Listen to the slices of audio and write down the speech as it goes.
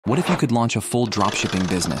What if you could launch a full dropshipping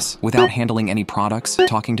business without handling any products,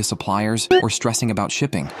 talking to suppliers, or stressing about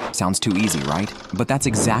shipping? Sounds too easy, right? But that's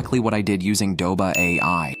exactly what I did using DOBA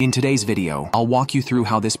AI. In today's video, I'll walk you through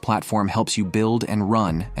how this platform helps you build and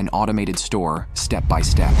run an automated store step by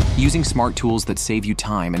step, using smart tools that save you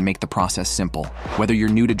time and make the process simple. Whether you're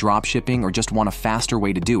new to dropshipping or just want a faster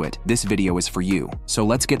way to do it, this video is for you. So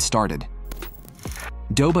let's get started.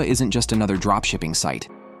 DOBA isn't just another dropshipping site.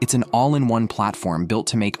 It's an all-in-one platform built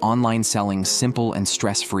to make online selling simple and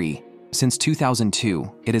stress-free. Since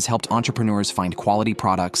 2002, it has helped entrepreneurs find quality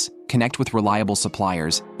products, connect with reliable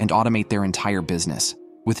suppliers, and automate their entire business.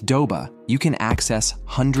 With DOBA, you can access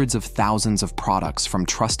hundreds of thousands of products from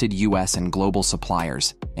trusted US and global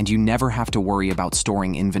suppliers, and you never have to worry about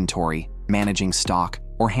storing inventory, managing stock,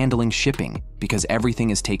 or handling shipping because everything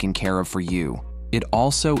is taken care of for you. It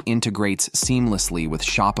also integrates seamlessly with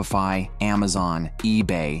Shopify, Amazon,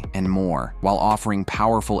 eBay, and more, while offering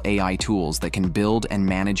powerful AI tools that can build and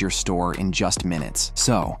manage your store in just minutes.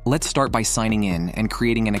 So, let's start by signing in and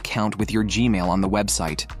creating an account with your Gmail on the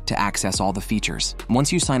website to access all the features.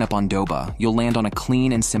 Once you sign up on DOBA, you'll land on a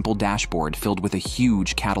clean and simple dashboard filled with a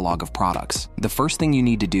huge catalog of products. The first thing you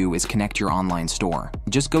need to do is connect your online store.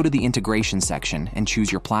 Just go to the integration section and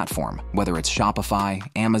choose your platform, whether it's Shopify,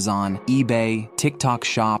 Amazon, eBay, TikTok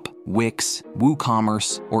Shop, Wix,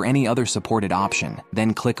 WooCommerce, or any other supported option.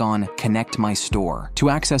 Then click on Connect My Store to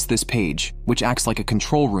access this page, which acts like a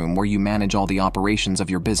control room where you manage all the operations of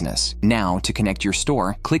your business. Now, to connect your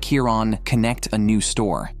store, click here on Connect a New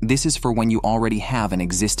Store. This is for when you already have an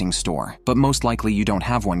existing store, but most likely you don't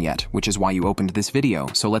have one yet, which is why you opened this video,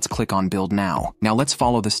 so let's click on Build Now. Now let's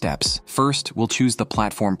follow the steps. First, we'll choose the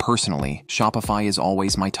platform personally. Shopify is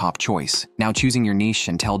always my top choice. Now choosing your niche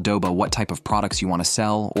and tell DOBA what type of products you want to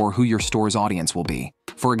sell or who your store's audience will be.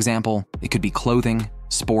 For example, it could be clothing,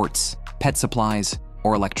 sports, pet supplies,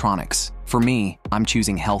 or electronics. For me, I'm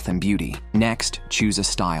choosing health and beauty. Next, choose a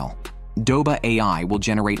style. DOBA AI will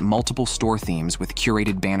generate multiple store themes with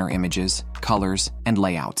curated banner images, colors, and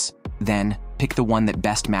layouts. Then, pick the one that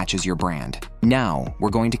best matches your brand. Now, we're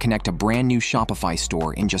going to connect a brand new Shopify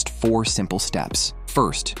store in just 4 simple steps.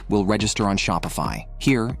 First, we'll register on Shopify.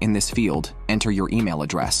 Here, in this field, enter your email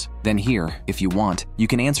address. Then here, if you want, you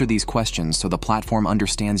can answer these questions so the platform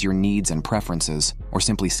understands your needs and preferences, or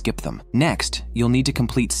simply skip them. Next, you'll need to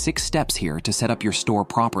complete 6 steps here to set up your store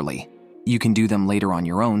properly. You can do them later on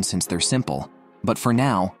your own since they're simple. But for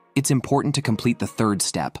now, it's important to complete the 3rd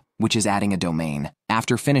step, which is adding a domain.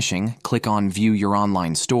 After finishing, click on View Your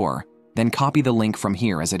Online Store, then copy the link from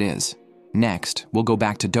here as it is. Next, we'll go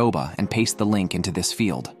back to DOBA and paste the link into this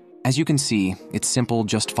field. As you can see, it's simple,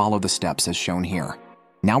 just follow the steps as shown here.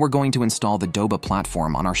 Now we're going to install the DOBA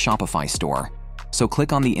platform on our Shopify store. So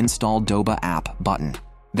click on the Install DOBA app button.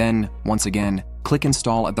 Then, once again, click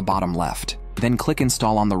Install at the bottom left. Then click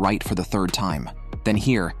Install on the right for the 3rd time. Then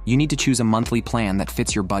here, you need to choose a monthly plan that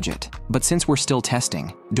fits your budget. But since we're still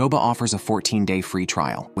testing, DOBA offers a 14-day free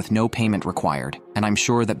trial with no payment required. And I'm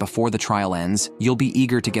sure that before the trial ends, you'll be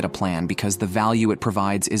eager to get a plan because the value it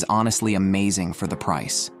provides is honestly amazing for the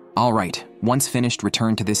price. All right, once finished,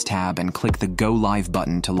 return to this tab and click the Go Live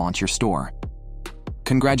button to launch your store.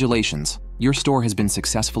 Congratulations! Your store has been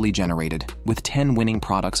successfully generated, with 10 winning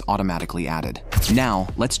products automatically added. Now,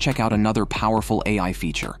 let's check out another powerful AI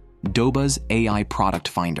feature, DOBA's AI Product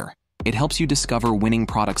Finder. It helps you discover winning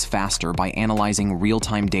products faster by analyzing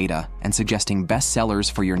real-time data and suggesting best sellers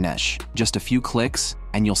for your niche. Just a few clicks,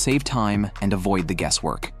 and you'll save time and avoid the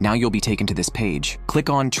guesswork. Now you'll be taken to this page. Click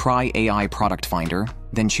on Try AI Product Finder,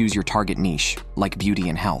 then choose your target niche, like beauty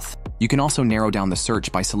and health. You can also narrow down the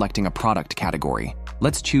search by selecting a product category.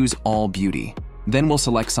 Let's choose all beauty. Then we'll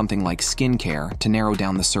select something like skincare to narrow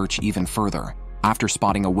down the search even further. After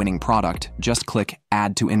spotting a winning product, just click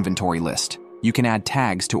Add to Inventory List. You can add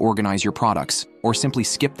tags to organize your products, or simply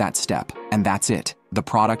skip that step, and that's it. The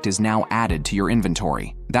product is now added to your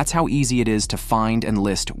inventory. That's how easy it is to find and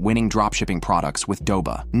list winning dropshipping products with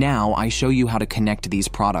DOBA. Now, I show you how to connect these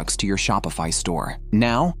products to your Shopify store.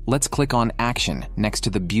 Now, let's click on Action next to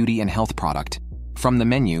the beauty and health product. From the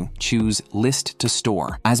menu, choose List to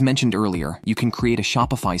Store. As mentioned earlier, you can create a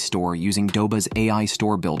Shopify store using DOBA's AI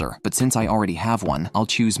Store Builder, but since I already have one, I'll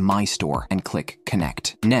choose My Store and click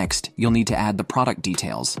Connect. Next, you'll need to add the product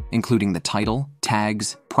details, including the title,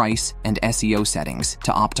 tags, price, and SEO settings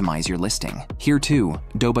to optimize your listing. Here too,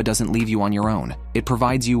 DOBA doesn't leave you on your own. It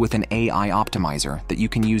provides you with an AI optimizer that you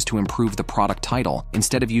can use to improve the product title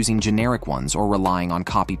instead of using generic ones or relying on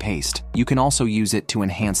copy-paste. You can also use it to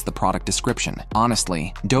enhance the product description.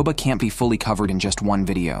 Honestly, DOBA can't be fully covered in just one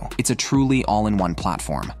video. It's a truly all-in-one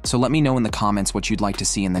platform. So let me know in the comments what you'd like to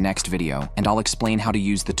see in the next video, and I'll explain how to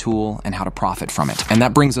use the tool and how to profit from it. And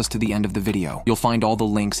that brings us to the end of the video. You'll find all the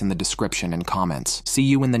links in the description and comments. See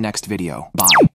you in the next video. Bye.